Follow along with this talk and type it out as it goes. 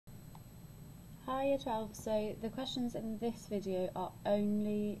Hi Year 12, so the questions in this video are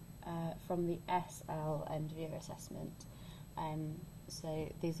only from the SL end of year assessment,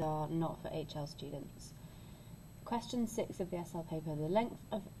 so these are not for HL students. Question 6 of the SL paper, the length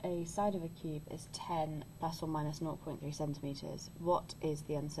of a side of a cube is 10 plus or minus 0.3 centimetres. What is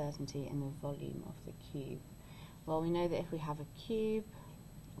the uncertainty in the volume of the cube? Well, we know that if we have a cube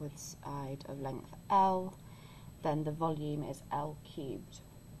with side of length L, then the volume is L cubed.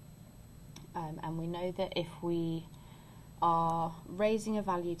 And we know that if we are raising a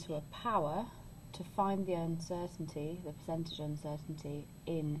value to a power, to find the uncertainty, the percentage uncertainty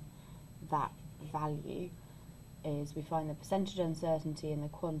in that value, is we find the percentage uncertainty in the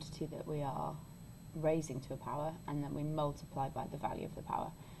quantity that we are raising to a power, and then we multiply by the value of the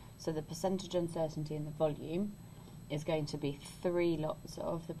power. So the percentage uncertainty in the volume is going to be 3 lots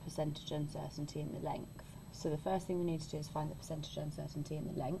of the percentage uncertainty in the length. So the first thing we need to do is find the percentage uncertainty in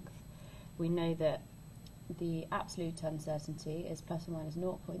the length. We know that the absolute uncertainty is plus or minus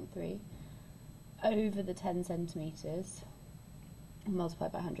 0.3 over the 10 centimetres, multiply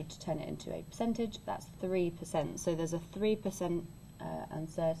by 100 to turn it into a percentage. That's 3%. So there's a 3%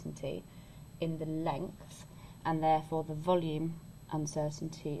 uncertainty in the length, and therefore the volume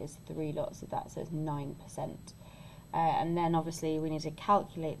uncertainty is 3 lots of that, so it's 9%. And then obviously we need to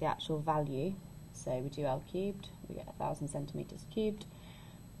calculate the actual value. So we do L cubed, we get 1,000 centimetres cubed,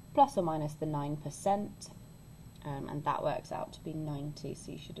 plus or minus the 9%, and that works out to be 90,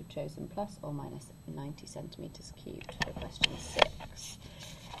 so you should have chosen plus or minus 90 centimetres cubed for question 6.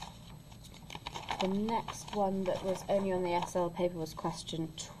 The next one that was only on the SL paper was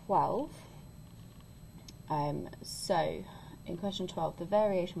question 12. So in question 12, the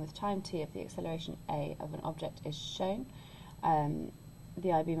variation with time t of the acceleration a of an object is shown.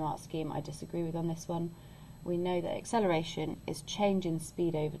 The IB mark scheme I disagree with on this one. We know that acceleration is change in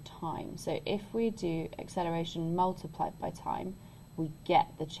speed over time. So if we do acceleration multiplied by time, we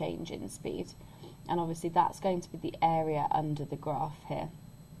get the change in speed. And obviously that's going to be the area under the graph here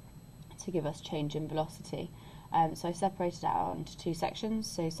to give us change in velocity. So I separated it out into 2 sections.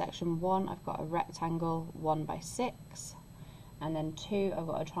 So section 1, I've got a rectangle 1 by 6. And then 2, I've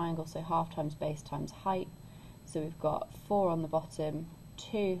got a triangle, so half times base times height. So we've got 4 on the bottom,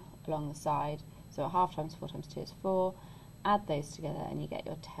 2 along the side. So half times 4 times 2 is 4. Add those together and you get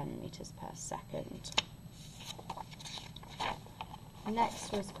your 10 metres per second.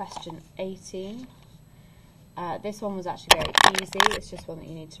 Next was question 18. This one was actually very easy. It's just one that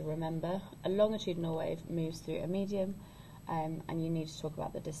you need to remember. A longitudinal wave moves through a medium, and you need to talk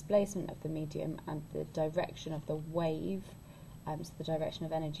about the displacement of the medium and the direction of the wave, so the direction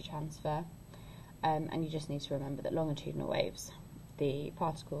of energy transfer. And you just need to remember that longitudinal waves, the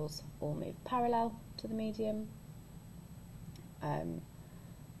particles all move parallel to the medium,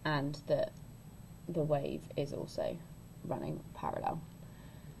 and that the wave is also running parallel.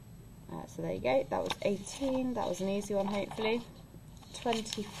 So there you go, that was 18, that was an easy one hopefully.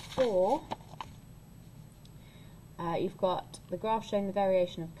 24, you've got the graph showing the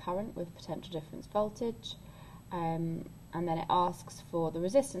variation of current with potential difference voltage, and then it asks for the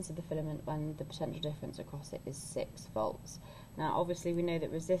resistance of the filament when the potential difference across it is 6 volts. Now obviously we know that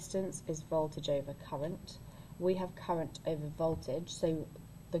resistance is voltage over current. We have current over voltage, so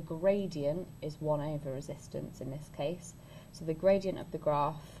the gradient is 1 over resistance in this case. So the gradient of the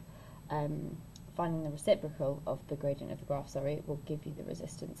graph, finding the reciprocal of the gradient of the graph, will give you the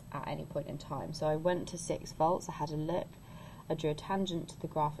resistance at any point in time. So I went to 6 volts, I had a look, I drew a tangent to the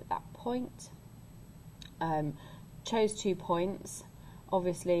graph at that point, chose 2 points.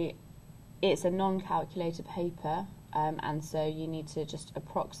 Obviously it's a non-calculator paper, and so you need to just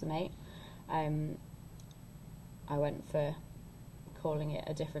approximate. I went for calling it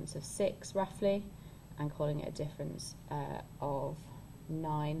a difference of 6 roughly, and calling it a difference of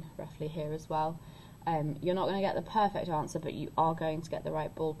 9 roughly here as well. You're not going to get the perfect answer, but you are going to get the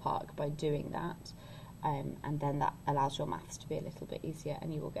right ballpark by doing that, and then that allows your maths to be a little bit easier,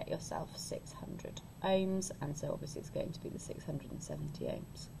 and you will get yourself 600 ohms, and so obviously it's going to be the 670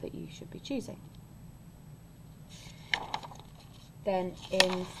 ohms that you should be choosing. Then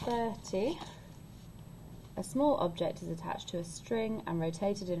in 30, a small object is attached to a string and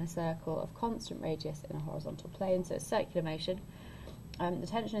rotated in a circle of constant radius in a horizontal plane, so it's circular motion. The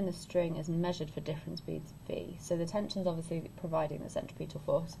tension in the string is measured for different speeds v. So the tension is obviously providing the centripetal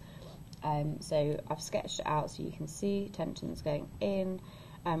force. So I've sketched it out so you can see tension's going in.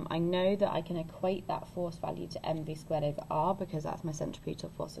 I know that I can equate that force value to mv squared over r because that's my centripetal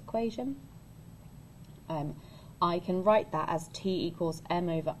force equation. I can write that as T equals m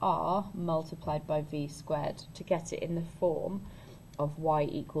over r multiplied by v squared to get it in the form of y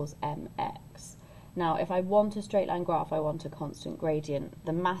equals mx. Now, if I want a straight line graph, I want a constant gradient.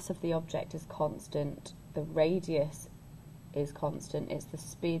 The mass of the object is constant, the radius is constant, it's the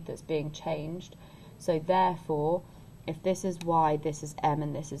speed that's being changed. So therefore, if this is y, this is m,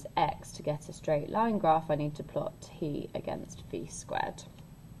 and this is x, to get a straight line graph, I need to plot t against v squared.